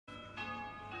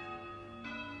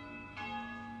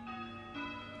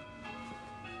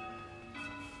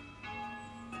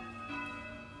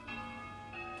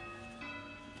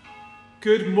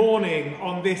Good morning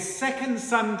on this second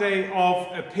Sunday of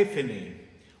Epiphany.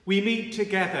 We meet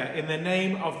together in the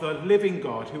name of the living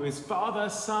God, who is Father,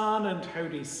 Son, and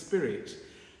Holy Spirit.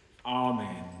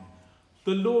 Amen.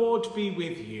 The Lord be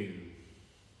with you.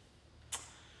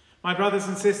 My brothers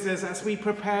and sisters, as we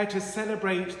prepare to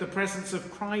celebrate the presence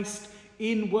of Christ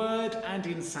in word and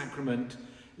in sacrament,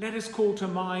 let us call to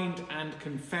mind and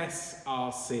confess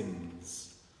our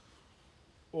sins.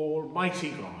 Almighty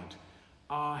God,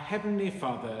 our Heavenly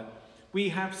Father, we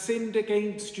have sinned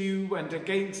against you and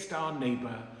against our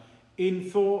neighbour, in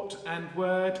thought and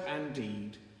word and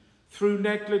deed, through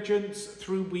negligence,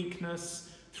 through weakness,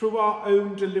 through our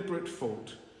own deliberate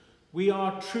fault. We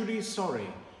are truly sorry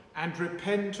and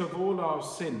repent of all our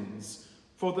sins.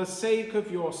 For the sake of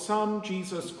your Son,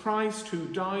 Jesus Christ, who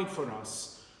died for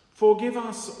us, forgive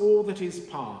us all that is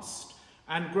past,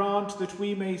 and grant that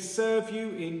we may serve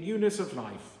you in newness of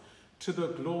life, to the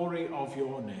glory of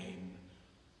your name.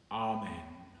 Amen.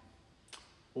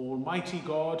 Almighty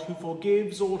God, who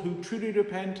forgives all who truly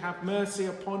repent, have mercy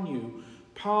upon you,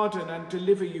 pardon and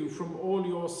deliver you from all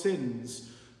your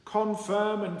sins,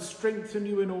 confirm and strengthen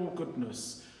you in all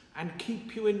goodness, and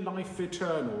keep you in life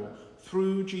eternal,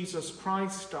 through Jesus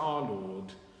Christ our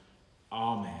Lord.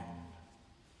 Amen.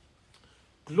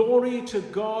 Glory to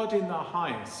God in the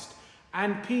highest,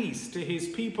 and peace to his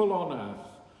people on earth.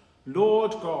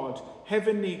 Lord God,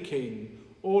 Heavenly King,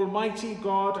 Almighty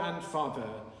God and Father,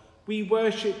 we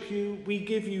worship you, we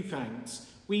give you thanks,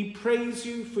 we praise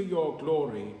you for your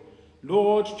glory.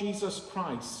 Lord Jesus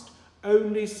Christ,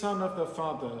 only Son of the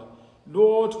Father,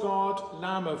 Lord God,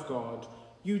 Lamb of God,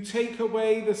 you take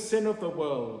away the sin of the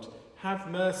world,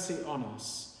 have mercy on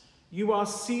us. You are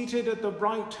seated at the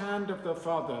right hand of the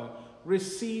Father,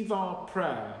 receive our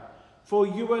prayer. For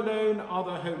you alone are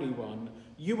the Holy One,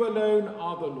 you alone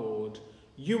are the Lord,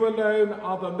 you alone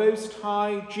are the Most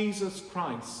High Jesus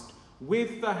Christ,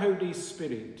 with the Holy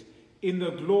Spirit, in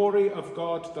the glory of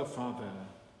God the Father.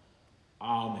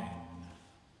 Amen.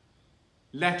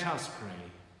 Let us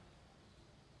pray.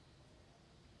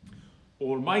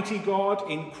 Almighty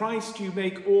God, in Christ you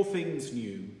make all things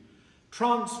new.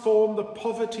 Transform the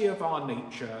poverty of our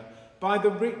nature by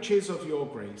the riches of your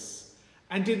grace,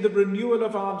 and in the renewal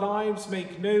of our lives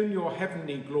make known your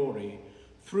heavenly glory,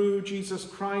 through Jesus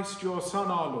Christ, your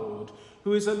Son, our Lord,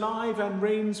 who is alive and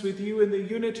reigns with you in the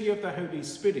unity of the Holy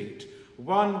Spirit,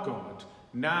 one God,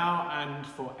 now and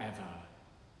forever.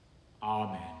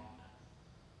 Amen.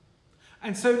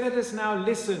 And so let us now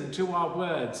listen to our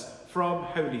words from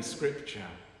Holy Scripture.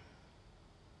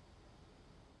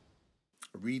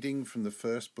 A reading from the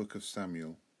first book of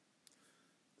Samuel.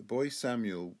 The boy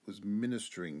Samuel was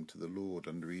ministering to the Lord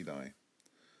under Eli.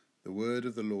 The word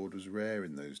of the Lord was rare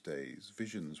in those days.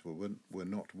 Visions were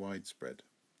not widespread.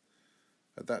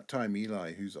 At that time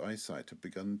Eli, whose eyesight had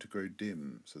begun to grow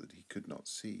dim so that he could not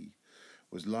see,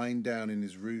 was lying down in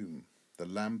his room. The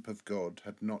lamp of God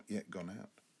had not yet gone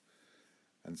out.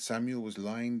 And Samuel was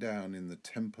lying down in the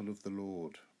temple of the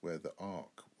Lord, where the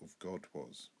ark of God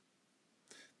was.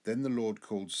 Then the Lord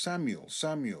called, "Samuel,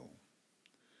 Samuel."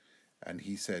 And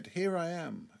he said, "Here I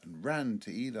am," and ran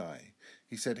to Eli.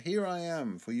 He said, "Here I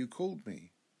am, for you called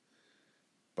me."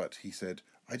 But he said,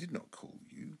 "I did not call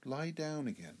you. Lie down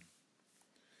again."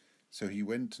 So he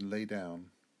went and lay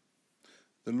down.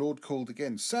 The Lord called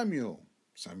again, "Samuel."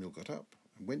 Samuel got up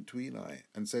and went to Eli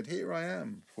and said, "Here I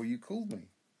am, for you called me."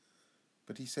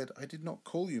 But he said, "I did not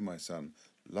call you, my son.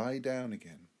 Lie down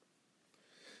again."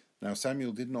 Now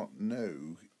Samuel did not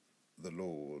know the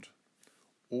Lord,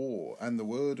 and the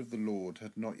word of the Lord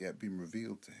had not yet been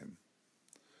revealed to him.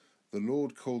 The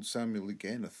Lord called Samuel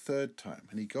again a third time,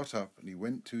 and he got up and he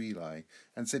went to Eli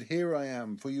and said, "Here I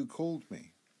am, for you called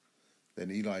me." Then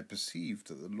Eli perceived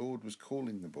that the Lord was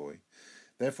calling the boy.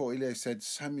 Therefore Eli said,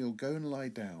 "Samuel, go and lie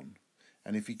down,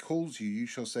 and if he calls you, you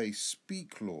shall say,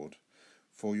 'Speak, Lord,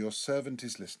 for your servant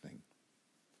is listening.'"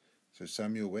 So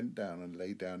Samuel went down and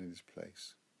lay down in his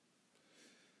place.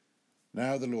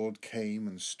 Now the Lord came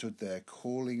and stood there,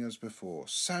 calling as before,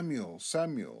 "Samuel,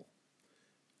 Samuel."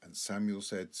 And Samuel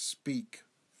said, "Speak,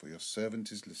 for your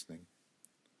servant is listening."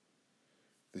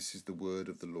 This is the word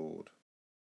of the Lord.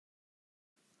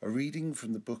 A reading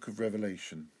from the book of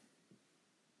Revelation.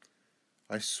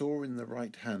 I saw in the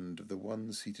right hand of the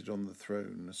one seated on the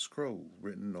throne a scroll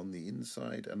written on the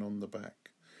inside and on the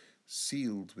back,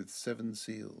 sealed with 7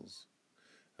 seals.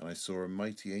 And I saw a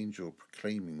mighty angel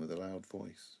proclaiming with a loud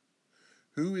voice,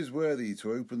 "Who is worthy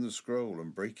to open the scroll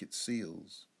and break its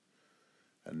seals?"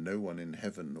 And no one in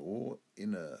heaven or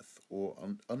in earth or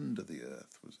under the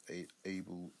earth was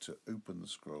able to open the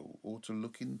scroll or to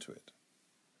look into it.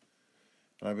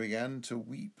 And I began to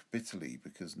weep bitterly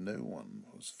because no one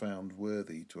was found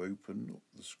worthy to open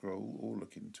the scroll or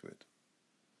look into it.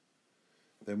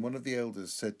 Then one of the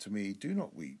elders said to me, "Do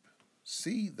not weep.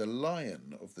 See, the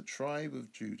Lion of the tribe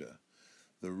of Judah,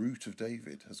 the Root of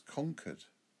David, has conquered,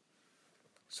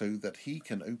 so that he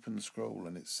can open the scroll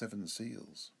and its 7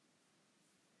 seals."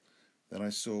 Then I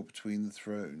saw between the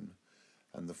throne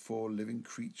and the 4 living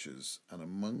creatures, and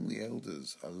among the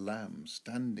elders, a lamb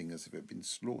standing as if it had been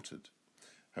slaughtered,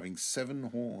 having 7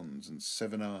 horns and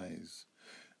 7 eyes,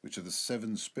 which are the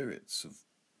 7 spirits of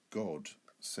God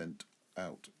sent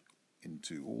out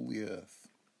into all the earth.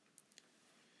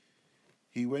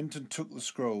 He went and took the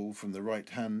scroll from the right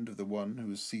hand of the one who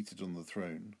was seated on the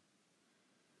throne.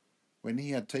 When he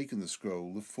had taken the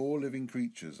scroll, the 4 living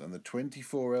creatures and the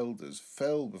 24 elders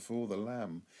fell before the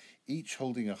Lamb, each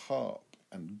holding a harp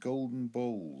and golden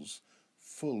bowls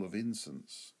full of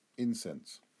incense,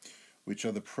 which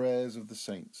are the prayers of the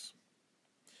saints.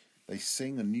 They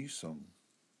sing a new song.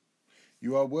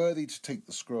 "You are worthy to take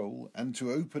the scroll and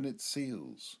to open its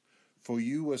seals, for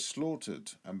you were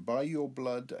slaughtered, and by your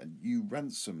blood and you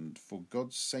ransomed for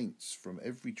God's saints from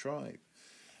every tribe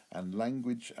and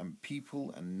language and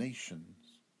people and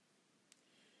nations.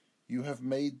 You have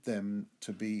made them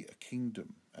to be a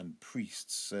kingdom and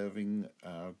priests serving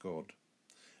our God,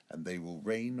 and they will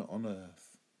reign on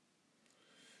earth."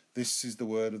 This is the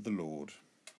word of the Lord.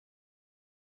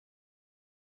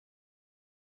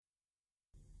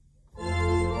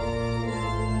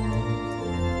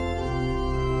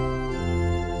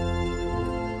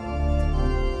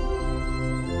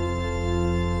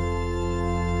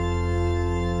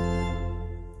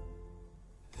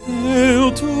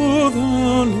 Hail to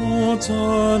the Lord's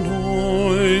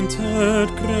anointed,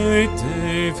 great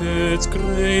David's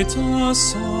greater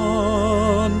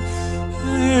Son.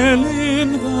 Hail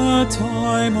in the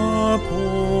time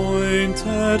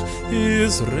appointed,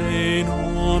 his reign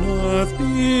on earth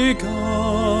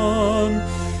begun.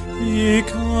 He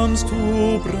comes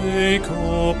to break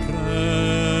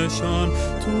oppression,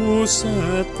 to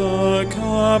set the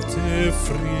captive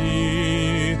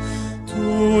free,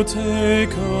 to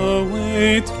take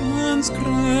away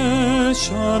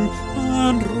transgression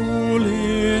and rule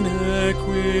in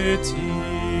equity.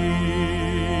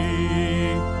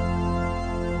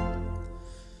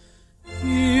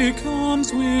 He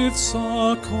comes with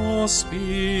succor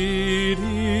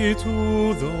speedy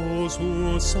to those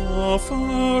who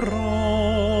suffer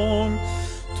wrong,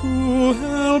 to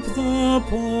help the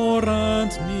poor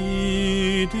and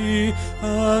needy,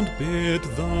 and bid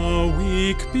the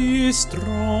weak be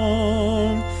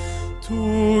strong,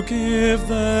 to give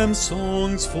them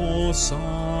songs for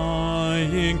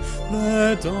sighing,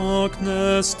 their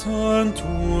darkness turn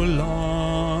to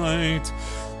light,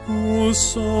 whose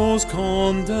souls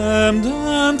condemned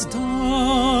and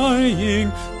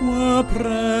dying were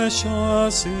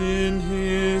precious in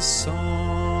his sight.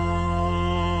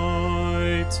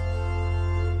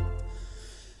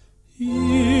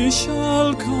 He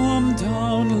shall come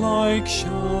down like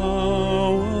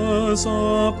showers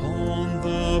upon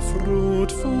the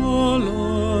fruitful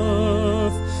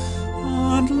earth,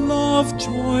 and love,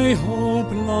 joy,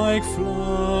 hope like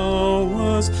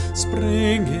flowers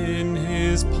spring in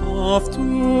his path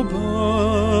to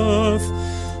birth.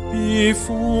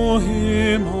 Before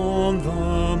him on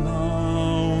the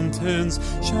mountains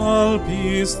shall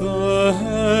peace the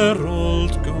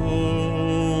herald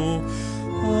go,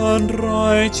 and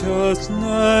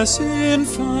righteousness in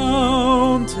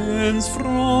fountains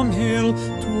from hill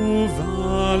to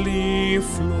valley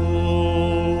flow.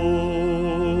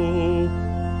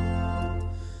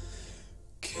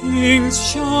 Kings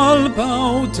shall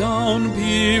bow down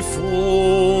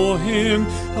before him,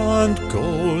 and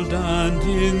gold and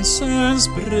incense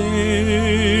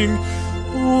bring.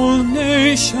 All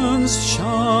nations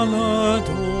shall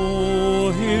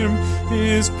adore him,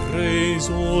 his praise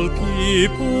all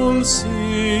people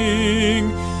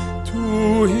sing.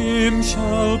 To him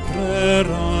shall prayer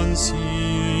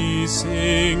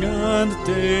unceasing and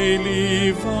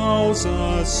daily vows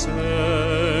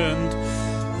ascend.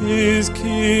 His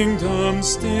kingdom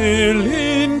still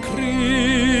increasing,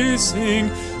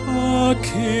 a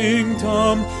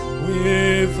kingdom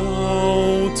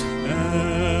without end.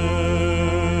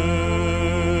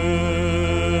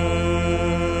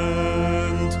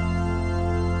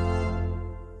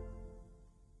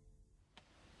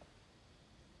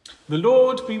 The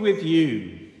Lord be with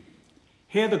you.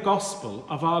 Hear the gospel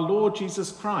of our Lord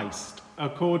Jesus Christ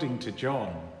according to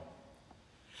John.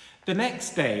 The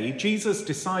next day, Jesus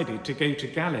decided to go to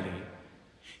Galilee.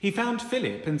 He found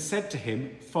Philip and said to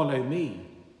him, "Follow me."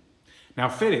 Now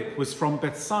Philip was from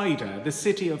Bethsaida, the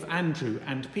city of Andrew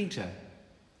and Peter.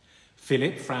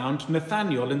 Philip found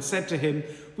Nathanael and said to him,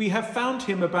 "We have found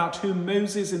him about whom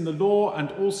Moses in the law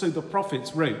and also the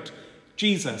prophets wrote,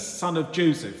 Jesus, son of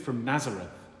Joseph from Nazareth."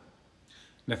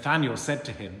 Nathanael said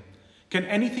to him, "Can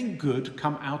anything good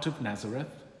come out of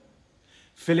Nazareth?"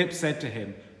 Philip said to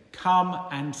him, "Come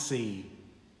and see."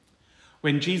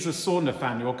 When Jesus saw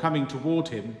Nathanael coming toward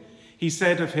him, he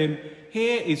said of him,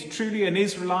 "Here is truly an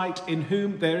Israelite in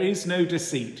whom there is no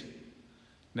deceit."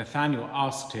 Nathanael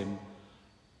asked him,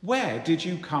 "Where did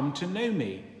you come to know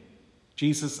me?"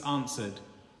 Jesus answered,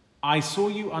 "I saw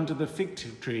you under the fig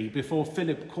tree before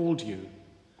Philip called you."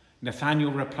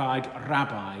 Nathanael replied,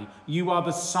 "Rabbi, you are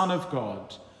the Son of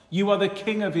God. You are the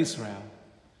King of Israel."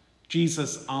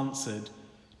 Jesus answered,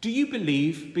 "Do you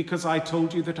believe because I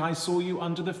told you that I saw you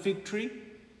under the fig tree?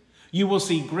 You will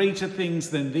see greater things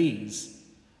than these."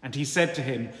 And he said to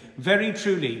him, "Very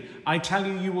truly, I tell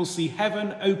you, you will see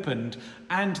heaven opened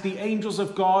and the angels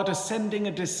of God ascending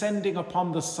and descending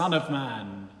upon the Son of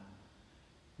Man."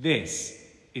 This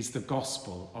is the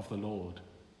gospel of the Lord.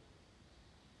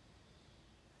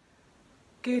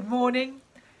 Good morning.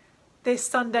 This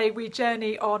Sunday we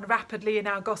journey on rapidly in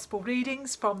our gospel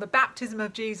readings from the baptism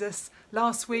of Jesus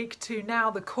last week to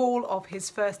now the call of his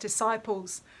first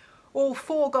disciples. All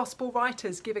four gospel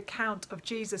writers give account of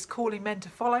Jesus calling men to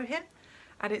follow him,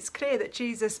 and it's clear that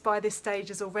Jesus by this stage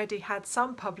has already had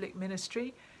some public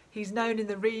ministry. He's known in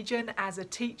the region as a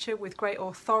teacher with great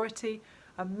authority,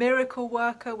 a miracle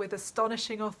worker with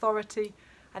astonishing authority,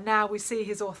 and now we see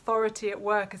his authority at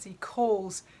work as he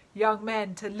calls young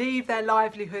men to leave their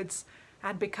livelihoods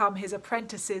and become his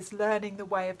apprentices, learning the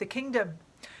way of the kingdom.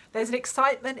 There's an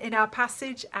excitement in our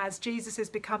passage as Jesus is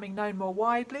becoming known more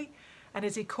widely, and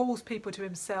as he calls people to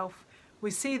himself, we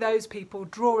see those people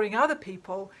drawing other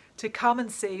people to come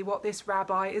and see what this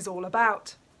rabbi is all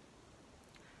about.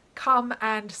 "Come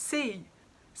and see,"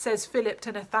 says Philip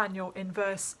to Nathanael in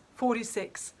verse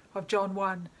 46 of John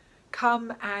 1.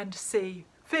 Come and see.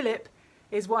 Philip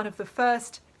is one of the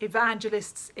first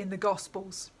evangelists in the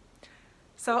Gospels.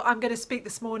 So I'm going to speak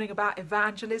this morning about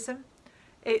evangelism.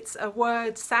 It's a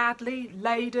word sadly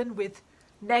laden with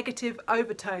negative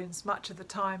overtones much of the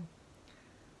time.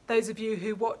 Those of you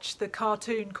who watch the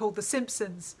cartoon called The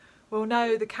Simpsons will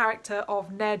know the character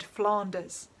of Ned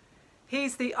Flanders.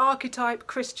 He's the archetype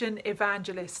Christian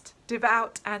evangelist,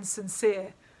 devout and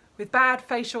sincere, with bad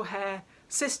facial hair,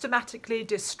 systematically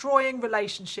destroying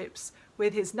relationships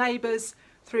with his neighbours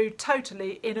through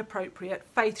totally inappropriate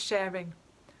faith sharing.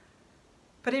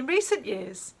 But in recent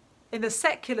years, in the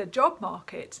secular job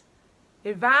market,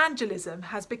 evangelism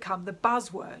has become the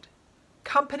buzzword.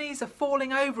 Companies are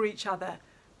falling over each other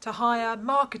to hire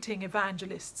marketing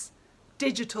evangelists,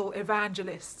 digital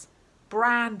evangelists,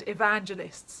 brand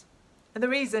evangelists. And the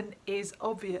reason is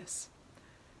obvious.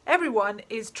 Everyone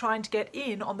is trying to get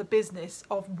in on the business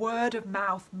of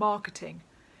word-of-mouth marketing,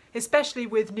 especially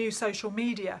with new social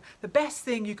media. The best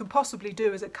thing you can possibly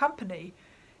do as a company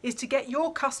is to get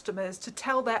your customers to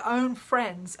tell their own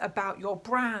friends about your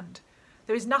brand.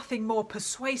 There is nothing more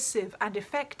persuasive and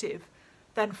effective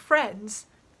than friends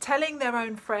telling their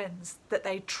own friends that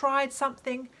they tried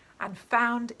something and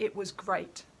found it was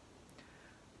great.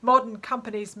 Modern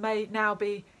companies may now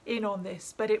be in on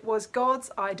this, but it was God's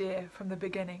idea from the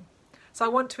beginning. So I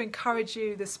want to encourage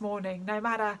you this morning, no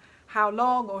matter how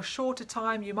long or short a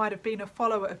time you might have been a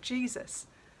follower of Jesus,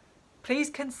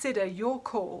 please consider your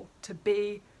call to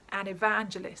be an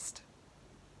evangelist.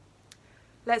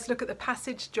 Let's look at the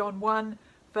passage, John 1,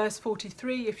 verse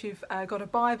 43. If you've got a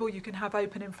Bible you can have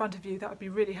open in front of you, that would be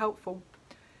really helpful.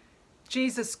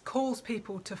 Jesus calls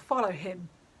people to follow him,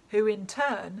 who in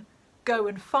turn go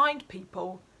and find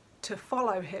people to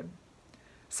follow him.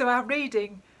 So our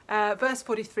reading, verse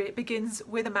 43, it begins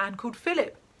with a man called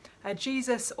Philip.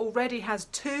 Jesus already has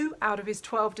 2 out of his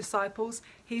 12 disciples.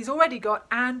 He's already got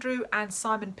Andrew and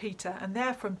Simon Peter, and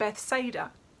they're from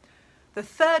Bethsaida. The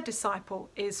third disciple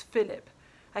is Philip.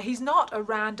 He's not a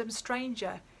random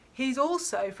stranger. He's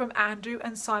also from Andrew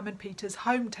and Simon Peter's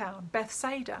hometown,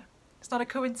 Bethsaida. It's not a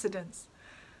coincidence.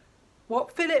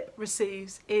 What Philip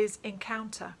receives is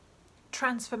encounter,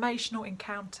 transformational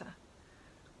encounter.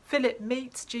 Philip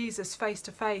meets Jesus face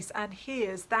to face and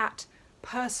hears that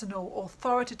personal,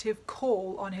 authoritative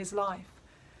call on his life.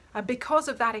 And because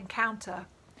of that encounter,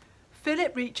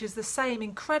 Philip reaches the same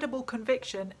incredible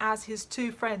conviction as his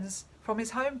 2 friends from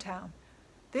his hometown.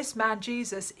 This man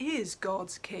Jesus is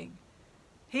God's King.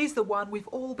 He's the one we've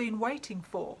all been waiting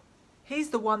for.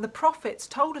 He's the one the prophets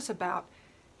told us about.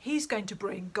 He's going to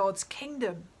bring God's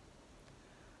kingdom.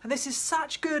 And this is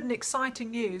such good and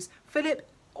exciting news. Philip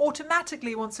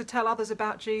automatically wants to tell others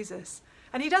about Jesus.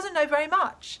 And he doesn't know very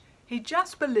much. He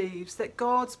just believes that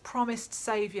God's promised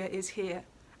Saviour is here.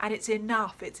 And it's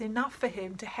enough. It's enough for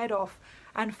him to head off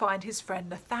and find his friend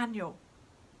Nathanael.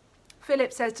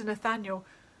 Philip says to Nathanael,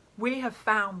 "We have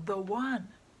found the one."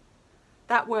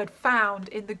 That word found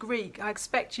in the Greek, I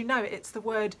expect you know it, it's the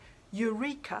word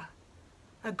eureka.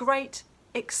 A great,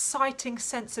 exciting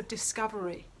sense of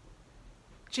discovery.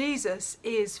 Jesus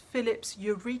is Philip's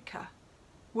eureka.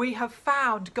 We have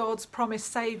found God's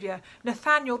promised Saviour.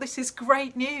 Nathanael, this is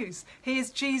great news. He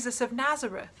is Jesus of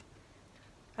Nazareth.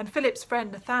 And Philip's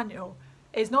friend Nathanael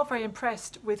is not very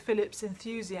impressed with Philip's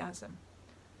enthusiasm.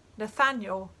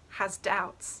 Nathanael has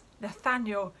doubts.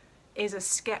 Nathanael is a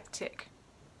skeptic.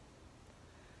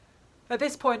 At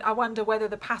this point, I wonder whether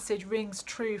the passage rings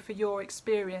true for your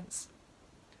experience.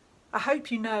 I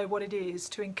hope you know what it is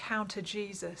to encounter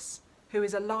Jesus, who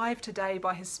is alive today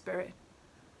by his Spirit.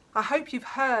 I hope you've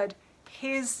heard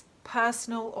his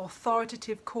personal,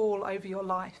 authoritative call over your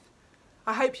life.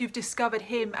 I hope you've discovered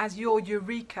him as your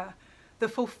eureka, the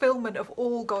fulfillment of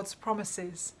all God's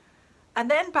promises. And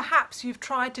then perhaps you've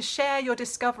tried to share your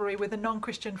discovery with a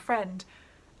non-Christian friend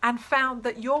and found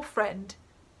that your friend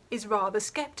is rather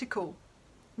sceptical.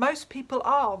 Most people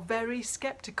are very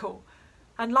sceptical.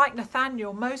 And like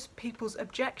Nathanael, most people's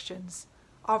objections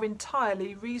are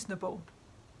entirely reasonable.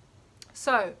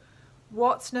 So,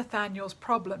 what's Nathanael's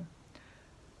problem?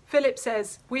 Philip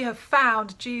says, "We have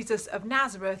found Jesus of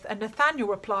Nazareth," and Nathanael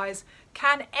replies,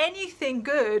 "Can anything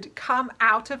good come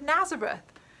out of Nazareth?"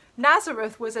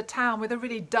 Nazareth was a town with a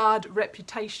really dud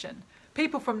reputation.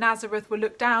 People from Nazareth were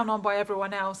looked down on by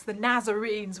everyone else. The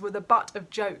Nazarenes were the butt of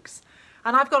jokes.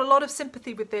 And I've got a lot of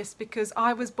sympathy with this because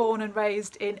I was born and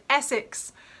raised in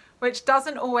Essex, which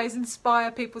doesn't always inspire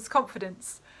people's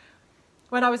confidence.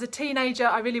 When I was a teenager,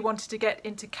 I really wanted to get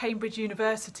into Cambridge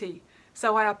University,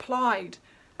 so I applied.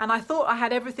 And I thought I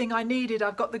had everything I needed.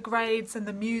 I've got the grades and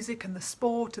the music and the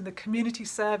sport and the community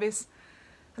service.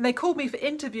 And they called me for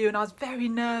interview and I was very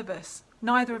nervous.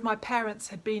 Neither of my parents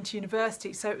had been to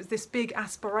university, so it was this big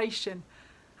aspiration.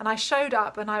 And I showed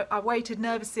up and I waited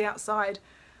nervously outside,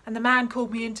 and the man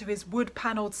called me into his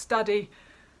wood-panelled study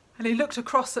and he looked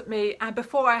across at me, and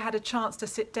before I had a chance to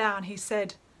sit down he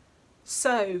said,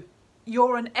 "So,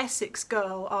 you're an Essex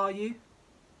girl, are you?"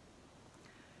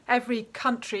 Every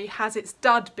country has its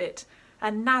dud bit,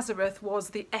 and Nazareth was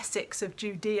the Essex of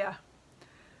Judea.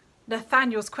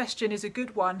 Nathanael's question is a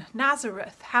good one.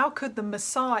 Nazareth, how could the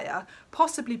Messiah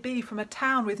possibly be from a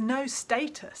town with no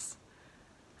status?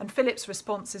 And Philip's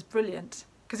response is brilliant,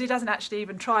 because he doesn't actually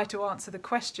even try to answer the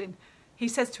question. He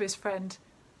says to his friend,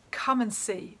 "Come and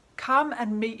see. Come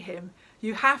and meet him.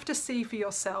 You have to see for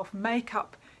yourself. Make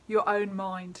up your own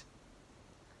mind."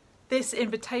 This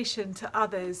invitation to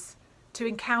others to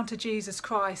encounter Jesus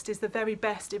Christ is the very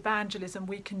best evangelism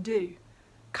we can do.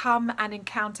 Come and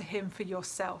encounter him for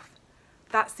yourself.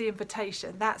 That's the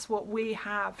invitation. That's what we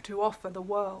have to offer the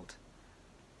world.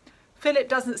 Philip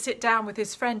doesn't sit down with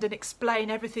his friend and explain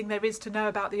everything there is to know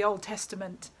about the Old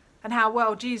Testament and how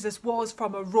well Jesus was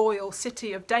from a royal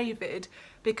city of David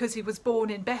because he was born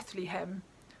in Bethlehem.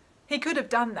 He could have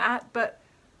done that, but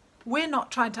we're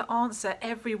not trying to answer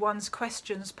everyone's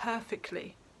questions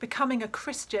perfectly. Becoming a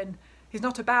Christian is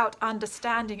not about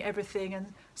understanding everything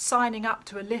and signing up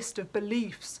to a list of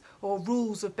beliefs or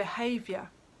rules of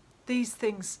behaviour. These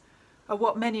things are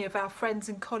what many of our friends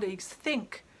and colleagues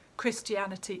think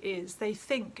Christianity is. They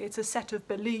think it's a set of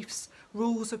beliefs,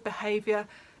 rules of behaviour,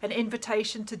 an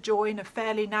invitation to join a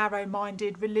fairly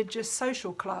narrow-minded religious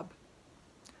social club.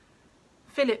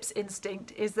 Philip's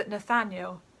instinct is that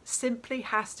Nathanael simply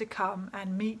has to come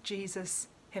and meet Jesus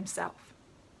himself.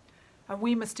 And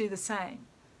we must do the same,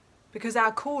 because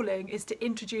our calling is to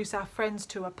introduce our friends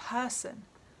to a person,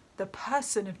 the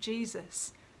person of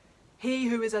Jesus, he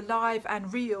who is alive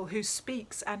and real, who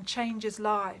speaks and changes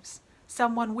lives,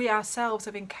 someone we ourselves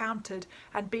have encountered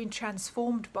and been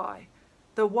transformed by,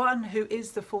 the one who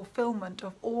is the fulfillment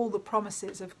of all the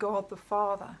promises of God the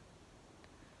Father.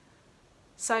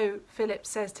 So Philip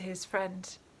says to his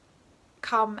friend,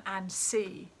 "Come and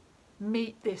see,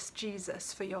 meet this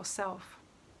Jesus for yourself."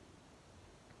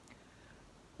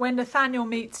 When Nathanael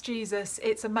meets Jesus,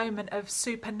 it's a moment of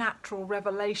supernatural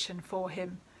revelation for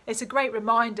him. It's a great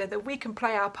reminder that we can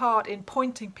play our part in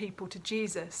pointing people to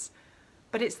Jesus,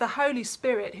 but it's the Holy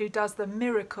Spirit who does the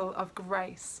miracle of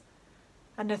grace.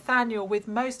 And Nathanael, with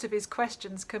most of his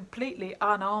questions completely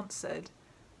unanswered,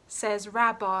 says,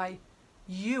 "Rabbi,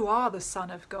 you are the Son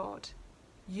of God.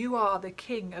 You are the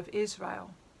King of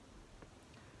Israel."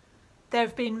 There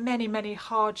have been many, many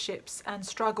hardships and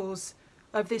struggles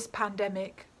of this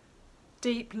pandemic.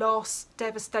 deep loss,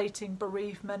 devastating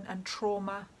bereavement and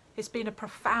trauma. It's been a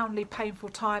profoundly painful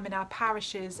time in our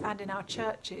parishes and in our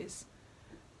churches.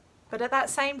 But at that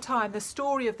same time, the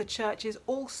story of the church is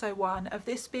also one of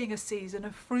this being a season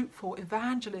of fruitful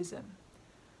evangelism.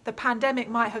 The pandemic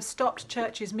might have stopped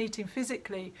churches meeting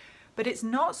physically, but it's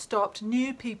not stopped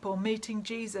new people meeting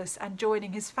Jesus and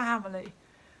joining his family.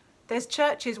 There's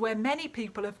churches where many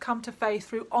people have come to faith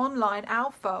through online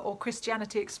Alpha or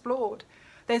Christianity Explored.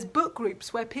 There's book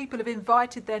groups where people have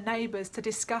invited their neighbours to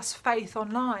discuss faith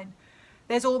online.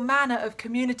 There's all manner of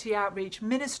community outreach,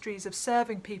 ministries of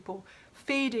serving people,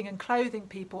 feeding and clothing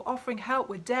people, offering help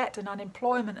with debt and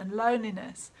unemployment and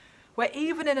loneliness, where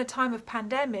even in a time of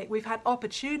pandemic we've had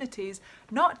opportunities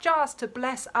not just to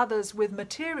bless others with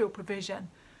material provision,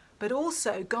 but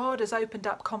also God has opened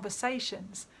up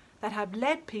conversations that have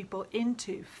led people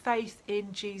into faith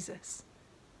in Jesus.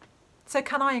 So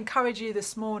can I encourage you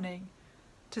this morning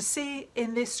to see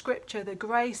in this scripture the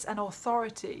grace and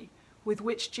authority with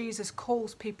which Jesus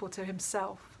calls people to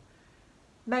himself.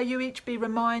 May you each be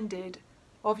reminded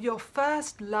of your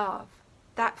first love,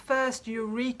 that first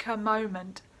eureka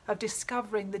moment of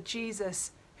discovering the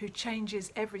Jesus who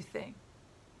changes everything.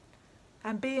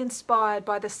 And be inspired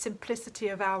by the simplicity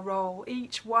of our role,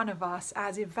 each one of us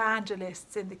as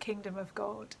evangelists in the kingdom of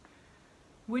God.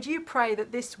 Would you pray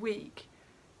that this week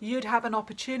you'd have an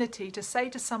opportunity to say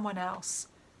to someone else,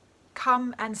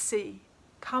 come and see,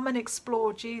 come and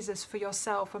explore Jesus for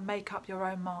yourself and make up your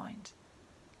own mind.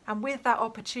 And with that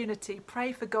opportunity,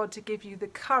 pray for God to give you the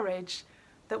courage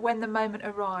that when the moment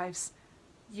arrives,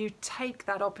 you take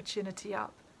that opportunity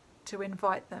up to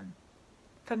invite them.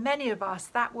 For many of us,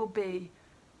 that will be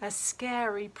a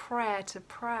scary prayer to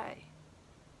pray.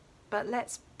 But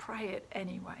let's pray it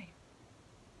anyway.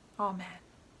 Amen.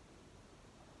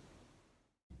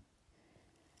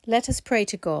 Let us pray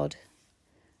to God,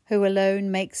 who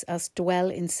alone makes us dwell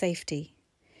in safety.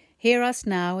 Hear us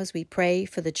now as we pray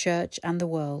for the Church and the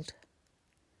world.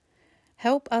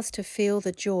 Help us to feel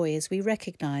the joy as we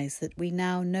recognise that we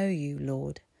now know you,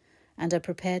 Lord, and are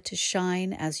prepared to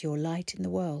shine as your light in the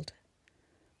world.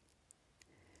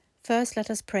 First, let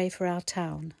us pray for our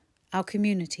town, our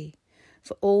community,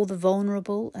 for all the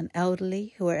vulnerable and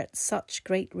elderly who are at such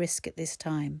great risk at this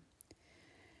time.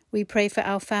 We pray for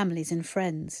our families and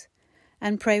friends,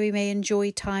 and pray we may enjoy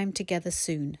time together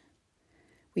soon.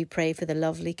 We pray for the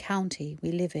lovely county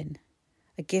we live in,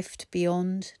 a gift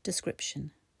beyond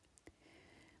description.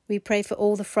 We pray for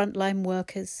all the frontline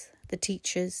workers, the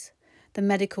teachers, the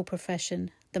medical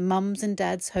profession, the mums and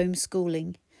dads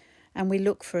homeschooling, and we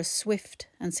look for a swift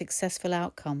and successful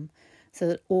outcome so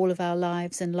that all of our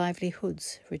lives and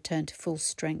livelihoods return to full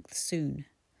strength soon.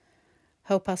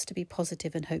 Help us to be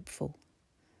positive and hopeful.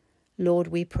 Lord,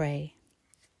 we pray.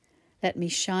 Let me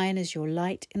shine as your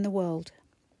light in the world.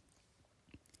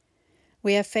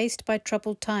 We are faced by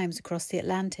troubled times across the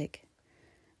Atlantic.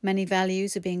 Many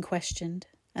values are being questioned,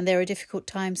 and there are difficult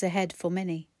times ahead for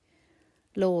many.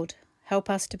 Lord, help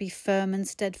us to be firm and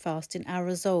steadfast in our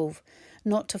resolve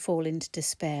not to fall into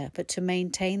despair, but to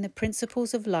maintain the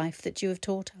principles of life that you have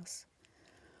taught us.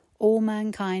 All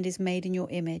mankind is made in your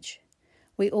image.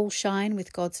 We all shine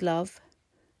with God's love.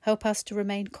 Help us to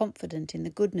remain confident in the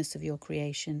goodness of your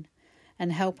creation,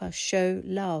 and help us show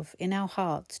love in our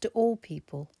hearts to all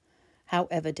people,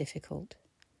 however difficult.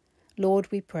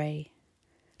 Lord, we pray,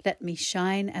 let me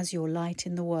shine as your light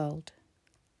in the world.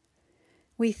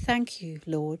 We thank you,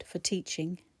 Lord, for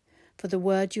teaching, for the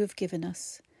word you have given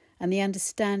us, and the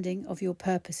understanding of your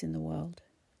purpose in the world.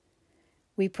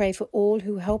 We pray for all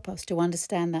who help us to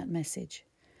understand that message,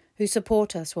 who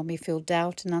support us when we feel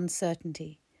doubt and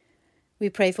uncertainty. We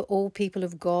pray for all people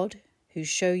of God who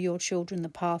show your children the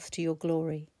path to your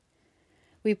glory.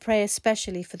 We pray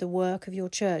especially for the work of your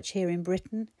church here in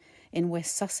Britain, in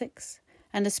West Sussex,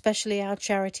 and especially our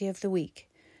charity of the week,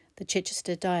 the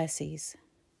Chichester Diocese.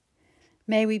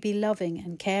 May we be loving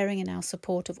and caring in our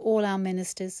support of all our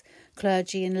ministers,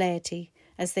 clergy and laity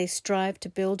as they strive to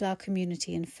build our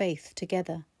community in faith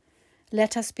together.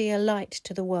 Let us be a light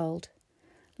to the world.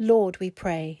 Lord, we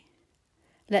pray,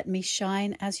 let me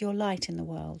shine as your light in the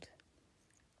world.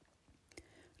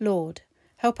 Lord,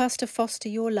 help us to foster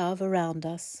your love around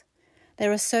us.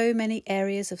 There are so many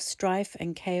areas of strife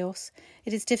and chaos,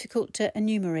 it is difficult to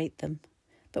enumerate them.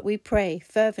 But we pray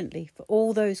fervently for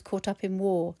all those caught up in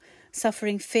war,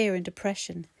 suffering fear and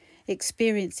depression,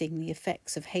 experiencing the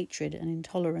effects of hatred and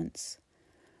intolerance.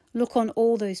 Look on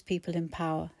all those people in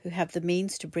power who have the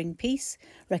means to bring peace,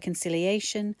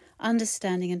 reconciliation,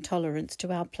 understanding and tolerance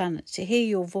to our planet, to hear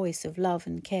your voice of love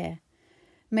and care.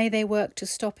 May they work to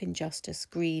stop injustice,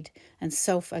 greed and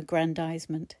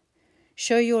self-aggrandizement.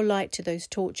 Show your light to those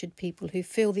tortured people who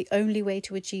feel the only way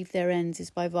to achieve their ends is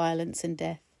by violence and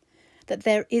death, that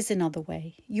there is another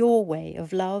way, your way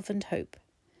of love and hope.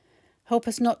 Help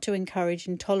us not to encourage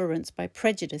intolerance by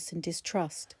prejudice and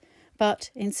distrust, but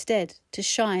instead to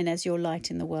shine as your light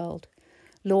in the world.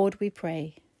 Lord, we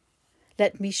pray.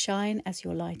 Let me shine as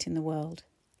your light in the world.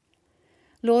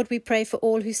 Lord, we pray for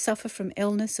all who suffer from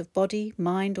illness of body,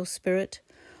 mind or spirit,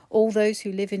 all those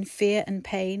who live in fear and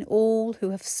pain, all who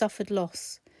have suffered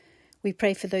loss. We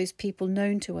pray for those people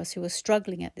known to us who are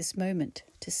struggling at this moment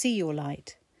to see your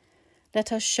light.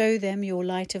 Let us show them your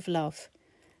light of love.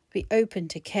 Be open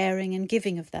to caring and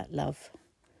giving of that love.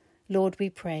 Lord, we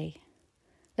pray.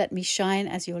 Let me shine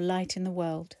as your light in the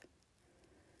world.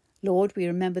 Lord, we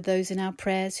remember those in our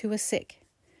prayers who are sick.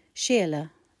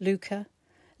 Sheila, Luca,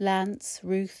 Lance,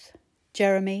 Ruth,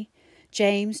 Jeremy,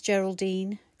 James,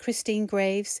 Geraldine, Christine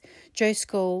Graves, Joe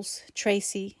Scholes,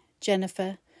 Tracy,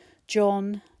 Jennifer,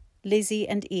 John, Lizzie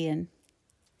and Ian.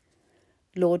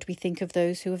 Lord, we think of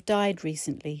those who have died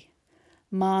recently.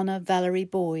 Marna Valerie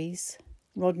Boys,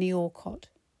 Rodney Orcott.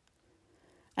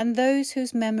 And those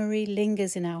whose memory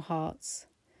lingers in our hearts.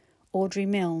 Audrey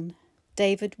Milne,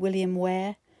 David William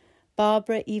Ware,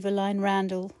 Barbara Eveline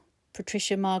Randall,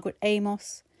 Patricia Margaret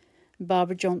Amos,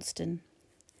 Barbara Johnston.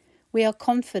 We are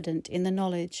confident in the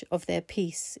knowledge of their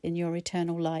peace in your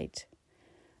eternal light.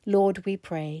 Lord, we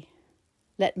pray.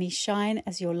 Let me shine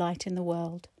as your light in the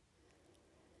world.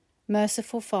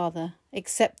 Merciful Father,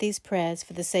 accept these prayers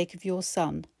for the sake of your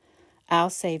Son, our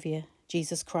Saviour,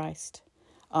 Jesus Christ.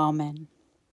 Amen.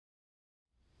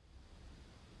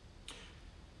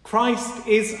 Christ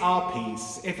is our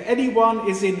peace. If anyone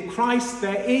is in Christ,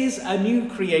 there is a new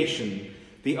creation.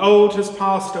 The old has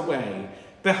passed away.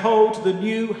 Behold, the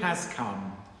new has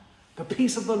come. The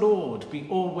peace of the Lord be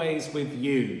always with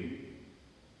you.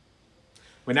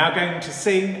 We're now going to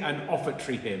sing an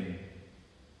offertory hymn.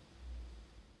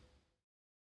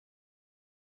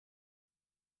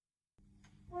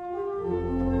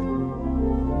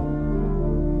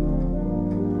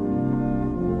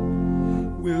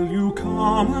 Will you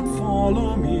come and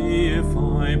follow me if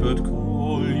I but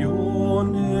call your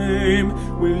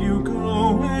name? Will you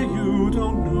go where you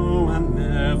don't know and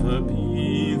never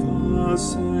be the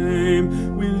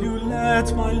same? Will you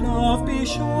let my love be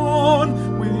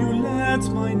shown? Will you let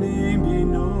my name be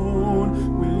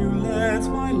known? Will you let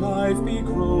my life be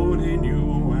grown in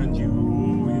you and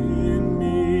you in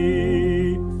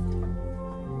me?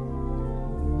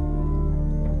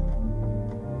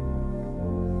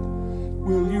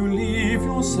 Will you leave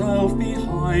yourself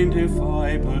behind if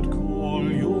I but call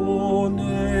your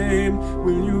name?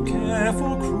 Will you care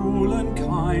for cruel and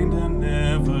kind and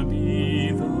never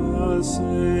be the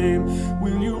same?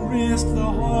 Will you risk the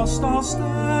hostile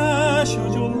stare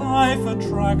should your life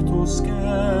attract or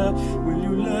scare? Will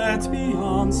you let me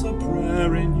answer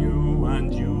prayer in you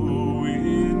and you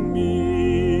in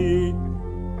me?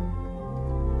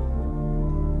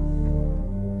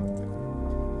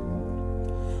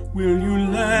 Will you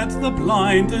let the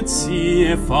blinded see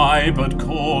if I but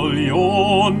call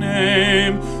your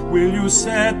name? Will you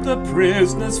set the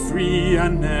prisoners free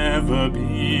and never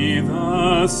be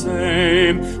the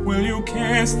same? Will you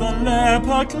kiss the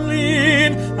leper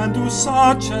clean and do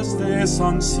such as this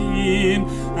unseen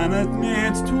and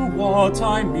admit to what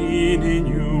I mean in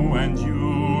you and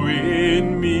you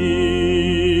in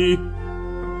me?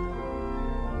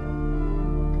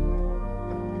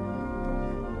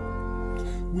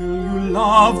 Will you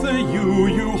love the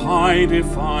you hide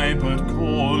if I but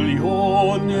call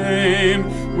your name?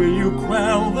 Will you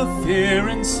quell the fear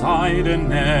inside and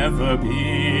never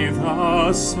be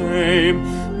the same?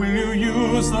 Will you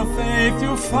use the faith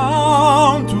you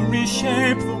found to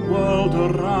reshape the world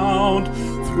around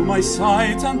through my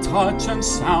sight and touch and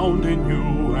sound in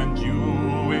you and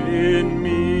you in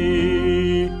me?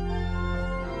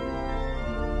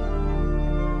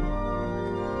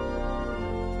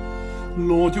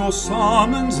 Lord, your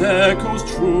summons echoes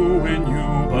true when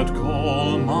you but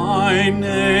call my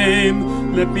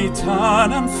name. Let me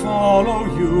turn and follow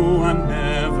you and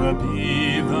never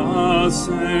be the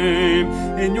same.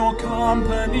 In your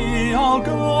company I'll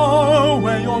go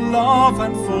where your love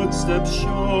and footsteps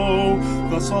show.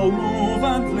 Thus I'll move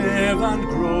and live and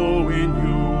grow in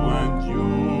you and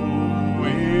you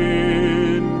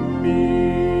in me.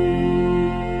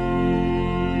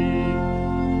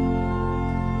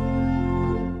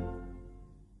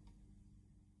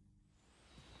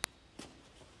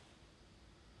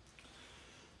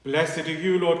 Blessed are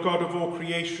you, Lord God of all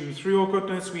creation. Through your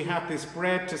goodness we have this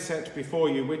bread to set before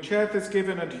you, which earth has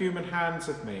given and human hands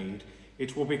have made.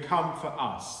 It will become for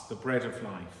us the bread of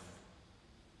life.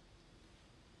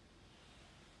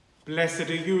 Blessed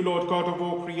are you, Lord God of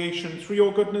all creation. Through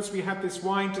your goodness we have this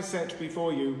wine to set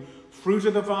before you, fruit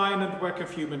of the vine and work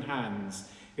of human hands.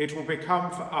 It will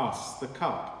become for us the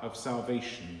cup of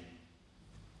salvation.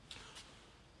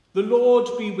 The Lord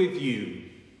be with you.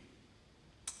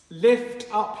 Lift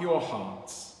up your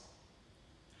hearts.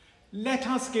 Let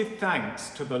us give thanks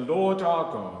to the Lord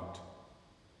our God.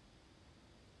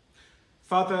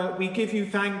 Father, we give you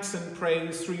thanks and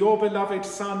praise through your beloved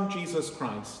Son, Jesus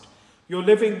Christ, your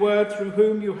living word through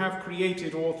whom you have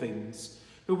created all things,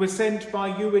 who was sent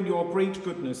by you in your great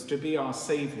goodness to be our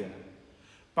Saviour.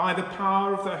 By the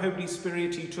power of the Holy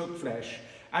Spirit he took flesh.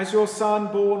 As your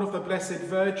Son, born of the Blessed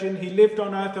Virgin, he lived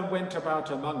on earth and went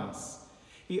about among us.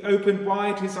 He opened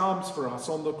wide his arms for us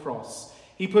on the cross.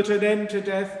 He put an end to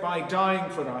death by dying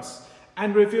for us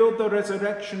and revealed the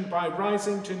resurrection by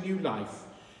rising to new life.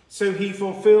 So he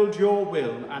fulfilled your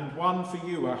will and won for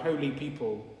you a holy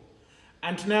people.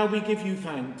 And now we give you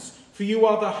thanks, for you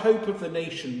are the hope of the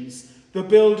nations, the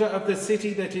builder of the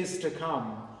city that is to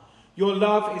come. Your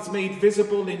love is made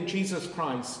visible in Jesus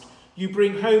Christ. You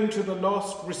bring home to the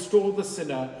lost, restore the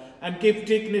sinner, and give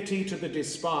dignity to the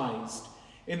despised.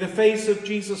 In the face of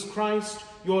Jesus Christ,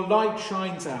 your light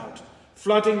shines out,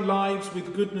 flooding lives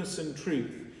with goodness and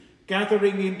truth,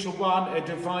 gathering into one a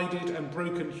divided and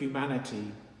broken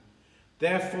humanity.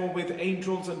 Therefore, with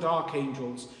angels and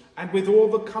archangels, and with all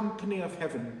the company of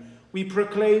heaven, we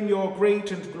proclaim your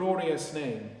great and glorious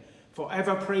name,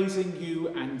 forever praising you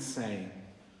and saying,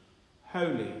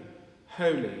 Holy,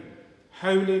 holy,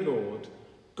 holy Lord,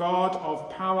 God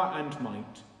of power and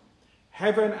might.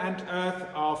 Heaven and earth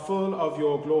are full of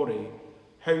your glory.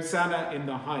 Hosanna in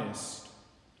the highest.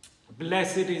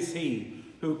 Blessed is he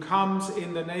who comes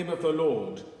in the name of the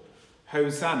Lord.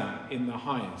 Hosanna in the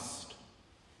highest.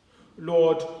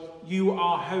 Lord, you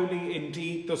are holy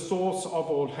indeed, the source of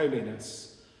all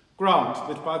holiness. Grant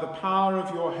that by the power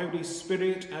of your Holy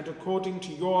Spirit and according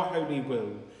to your holy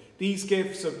will, these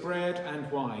gifts of bread and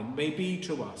wine may be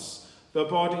to us the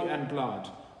body and blood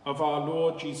of our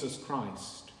Lord Jesus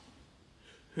Christ,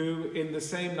 who in the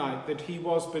same night that he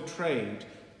was betrayed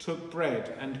took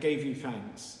bread and gave you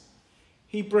thanks.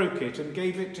 He broke it and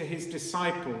gave it to his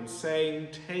disciples, saying,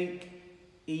 Take,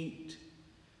 eat.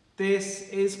 This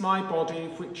is my body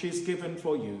which is given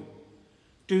for you.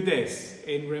 Do this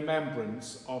in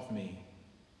remembrance of me.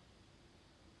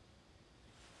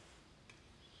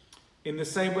 In the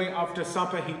same way, after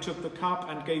supper, he took the cup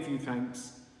and gave you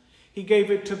thanks. He gave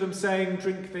it to them, saying,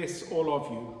 Drink this, all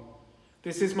of you.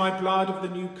 This is my blood of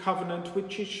the new covenant,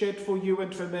 which is shed for you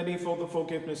and for many for the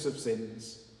forgiveness of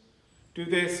sins. Do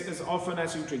this as often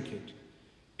as you drink it,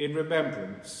 in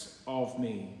remembrance of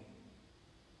me.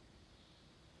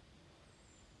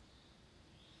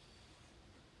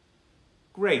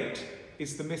 Great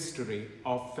is the mystery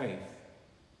of faith.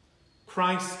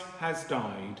 Christ has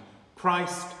died.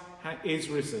 Christ is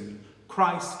risen.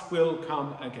 Christ will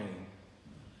come again.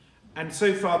 And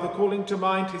so, Father, calling to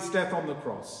mind his death on the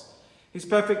cross, his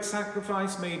perfect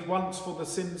sacrifice made once for the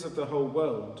sins of the whole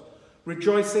world,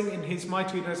 rejoicing in his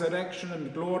mighty resurrection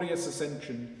and glorious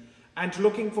ascension, and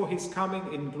looking for his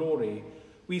coming in glory,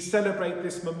 we celebrate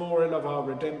this memorial of our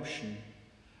redemption.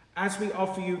 As we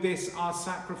offer you this, our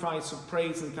sacrifice of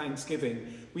praise and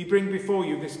thanksgiving, we bring before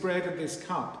you this bread and this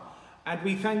cup, and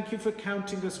we thank you for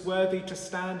counting us worthy to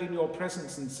stand in your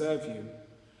presence and serve you.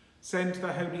 Send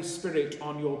the Holy Spirit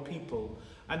on your people,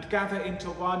 and gather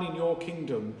into one in your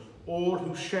kingdom all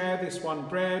who share this one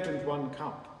bread and one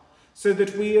cup, so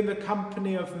that we, in the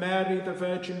company of Mary, the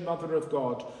Virgin Mother of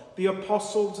God, the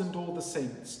apostles and all the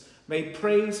saints, may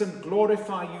praise and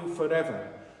glorify you forever,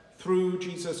 through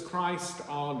Jesus Christ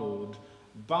our Lord,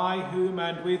 by whom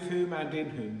and with whom and in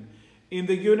whom, in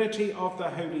the unity of the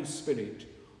Holy Spirit,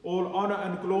 all honour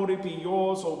and glory be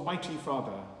yours, Almighty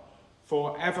Father,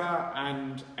 for ever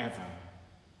and ever.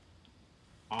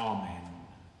 Amen.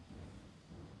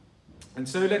 And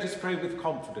so let us pray with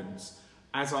confidence,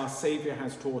 as our Saviour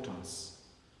has taught us.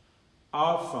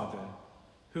 Our Father,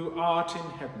 who art in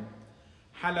heaven,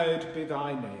 hallowed be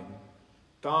thy name.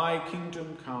 Thy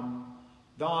kingdom come,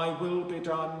 thy will be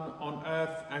done on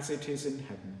earth as it is in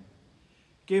heaven.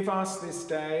 Give us this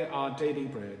day our daily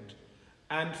bread,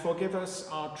 and forgive us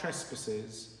our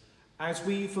trespasses, as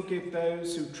we forgive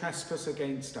those who trespass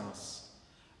against us.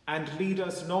 And lead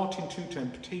us not into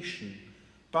temptation,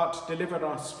 but deliver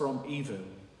us from evil.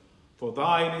 For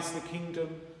thine is the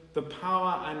kingdom, the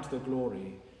power and the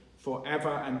glory, for ever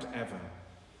and ever.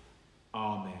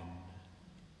 Amen.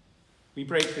 We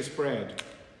break this bread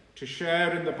to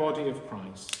share in the body of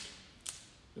Christ.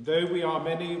 Though we are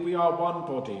many, we are one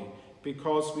body,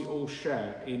 because we all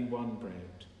share in one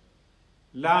bread.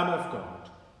 Lamb of God,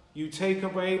 you take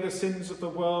away the sins of the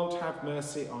world, have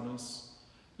mercy on us.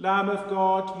 Lamb of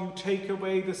God, you take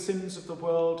away the sins of the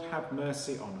world, have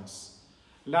mercy on us.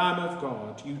 Lamb of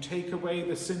God, you take away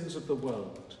the sins of the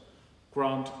world,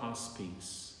 grant us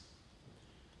peace.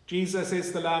 Jesus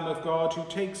is the Lamb of God who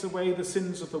takes away the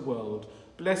sins of the world.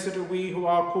 Blessed are we who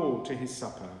are called to his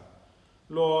supper.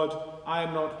 Lord, I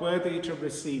am not worthy to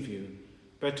receive you,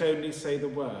 but only say the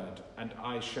word, and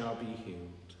I shall be healed.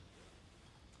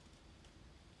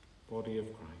 Body of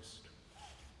Christ.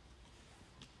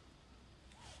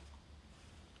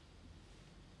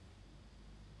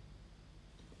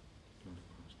 Blood of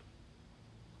Christ.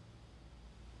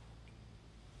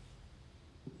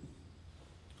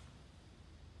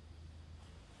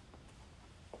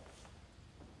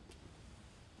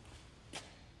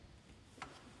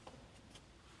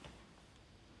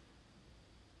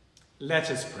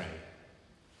 Let us pray.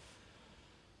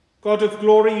 God of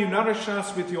glory, you nourish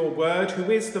us with your word, who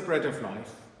is the bread of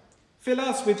life. Fill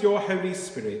us with your Holy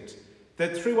Spirit,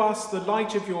 that through us the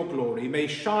light of your glory may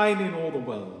shine in all the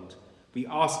world. We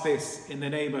ask this in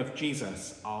the name of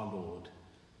Jesus, our Lord.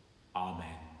 Amen.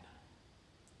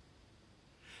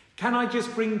 Can I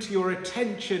just bring to your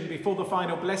attention before the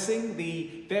final blessing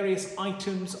the various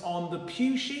items on the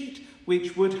pew sheet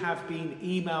which would have been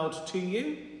emailed to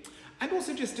you? And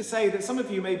also just to say that some of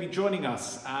you may be joining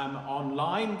us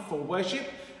online for worship,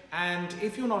 and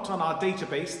if you're not on our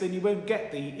database, then you won't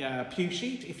get the pew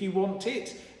sheet. If you want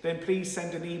it, then please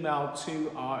send an email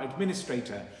to our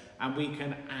administrator and we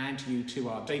can add you to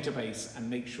our database and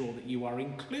make sure that you are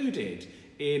included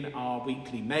in our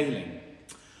weekly mailing.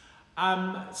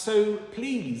 So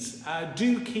please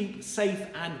do keep safe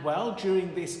and well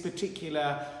during this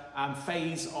particular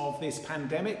phase of this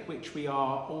pandemic, which we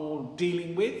are all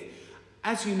dealing with.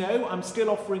 As you know, I'm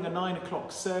still offering a 9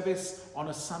 o'clock service on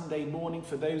a Sunday morning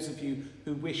for those of you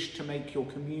who wish to make your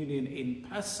communion in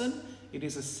person. It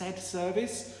is a said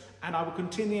service, and I will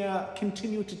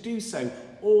continue to do so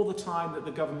all the time that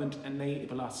the government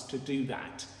enable us to do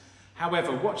that.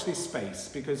 However, watch this space,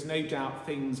 because no doubt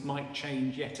things might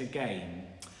change yet again.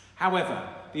 However,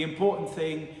 the important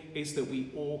thing is that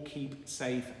we all keep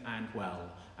safe and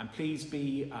well. And please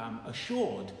be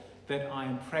assured that I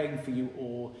am praying for you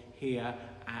all here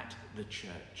at the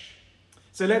church.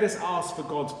 So let us ask for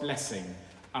God's blessing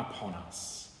upon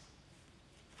us.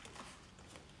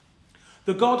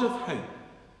 The God of hope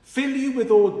fill you with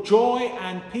all joy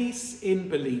and peace in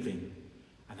believing,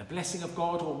 and the blessing of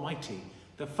God Almighty,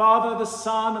 the Father, the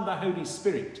Son, and the Holy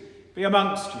Spirit be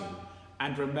amongst you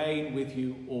and remain with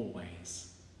you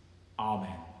always.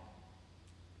 Amen.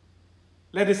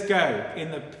 Let us go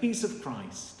in the peace of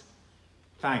Christ.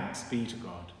 Thanks be to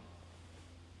God.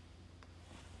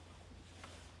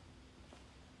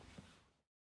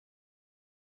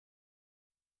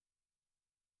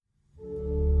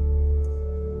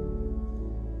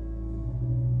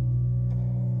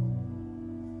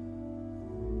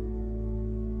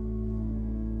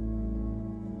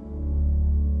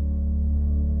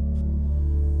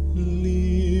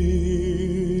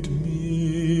 Lead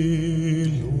me,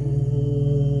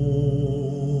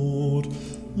 Lord,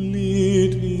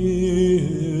 lead me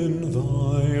in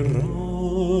thy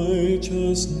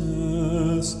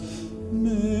righteousness,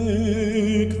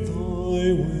 make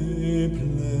thy way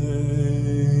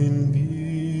plain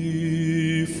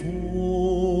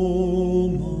before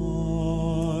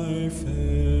my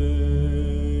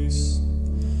face.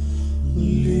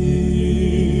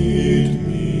 Lead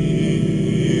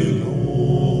me,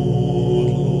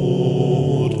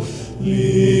 Lord,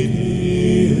 lead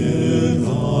me in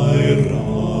thy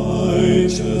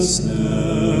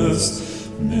righteousness,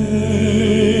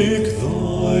 make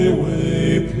thy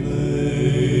way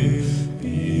plain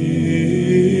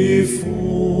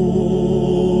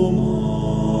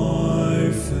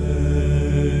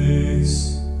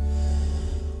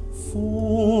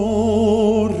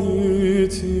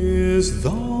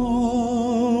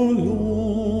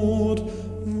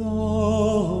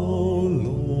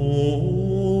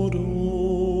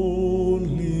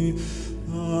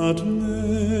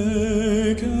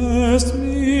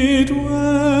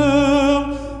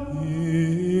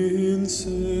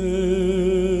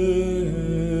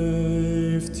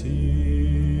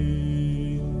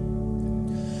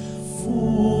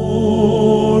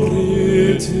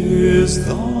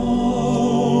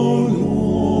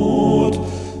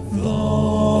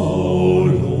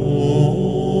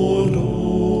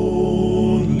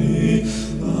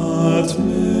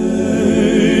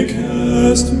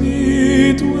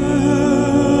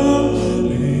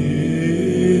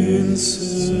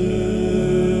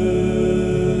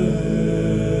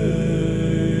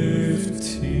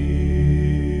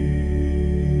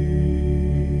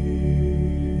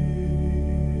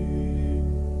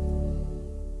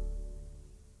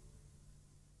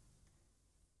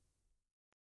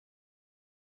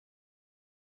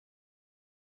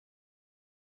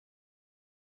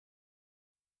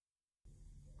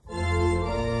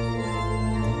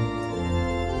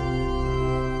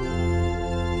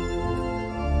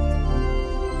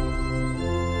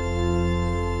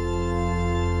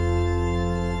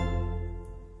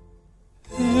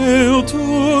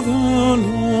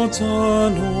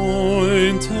God's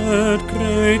anointed,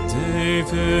 great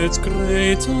David's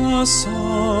greater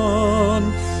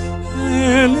son,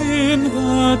 hail in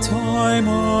the time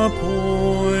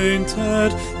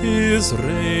appointed, his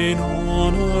reign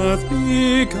on earth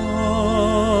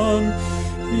begun.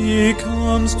 He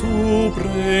comes to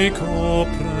break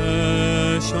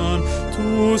oppression,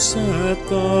 to set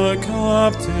the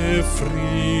captive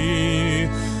free,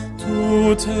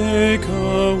 to take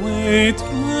away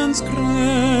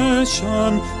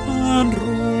transgression and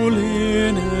rule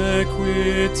in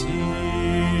equity.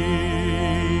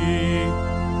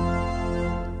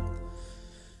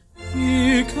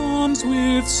 He comes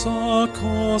with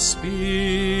succor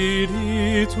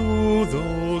speedy to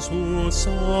those who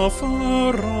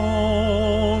suffer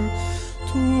wrong,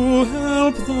 to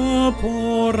help the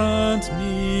poor and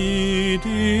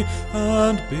needy,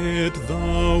 and bid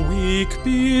the weak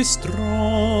be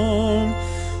strong,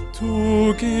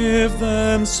 to give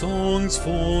them songs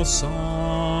for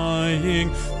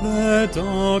sighing, their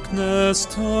darkness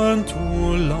turn to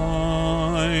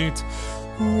light,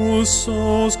 whose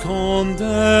souls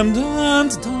condemned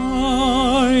and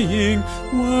dying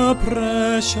were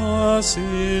precious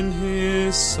in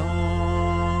his sight.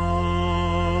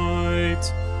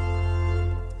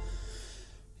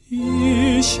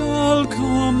 He shall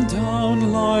come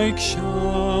down like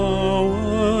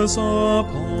showers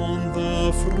upon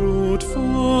the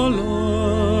fruitful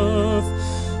earth,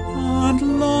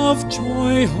 and love,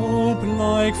 joy, hope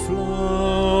like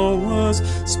flowers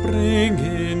spring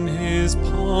in his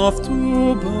path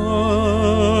to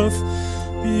birth.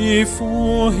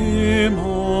 Before him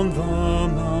on the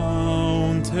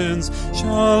mountains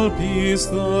shall peace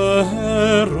the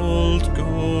herald go,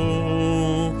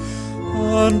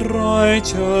 and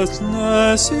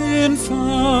righteousness in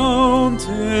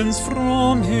fountains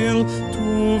from hill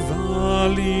to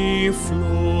valley flow.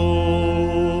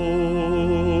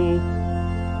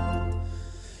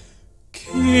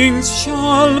 Kings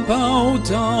shall bow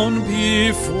down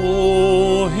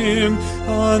before him,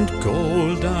 and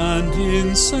gold and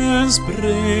incense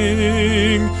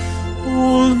bring.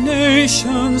 All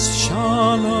nations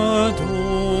shall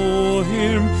adore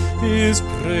him, his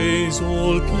praise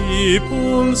all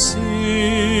people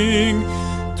sing.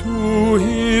 To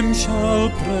him shall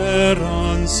prayer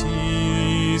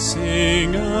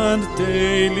unceasing and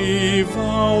daily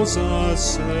vows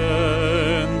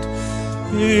ascend.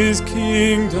 His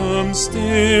kingdom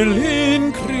still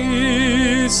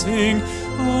increasing,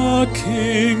 a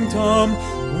kingdom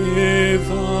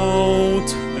without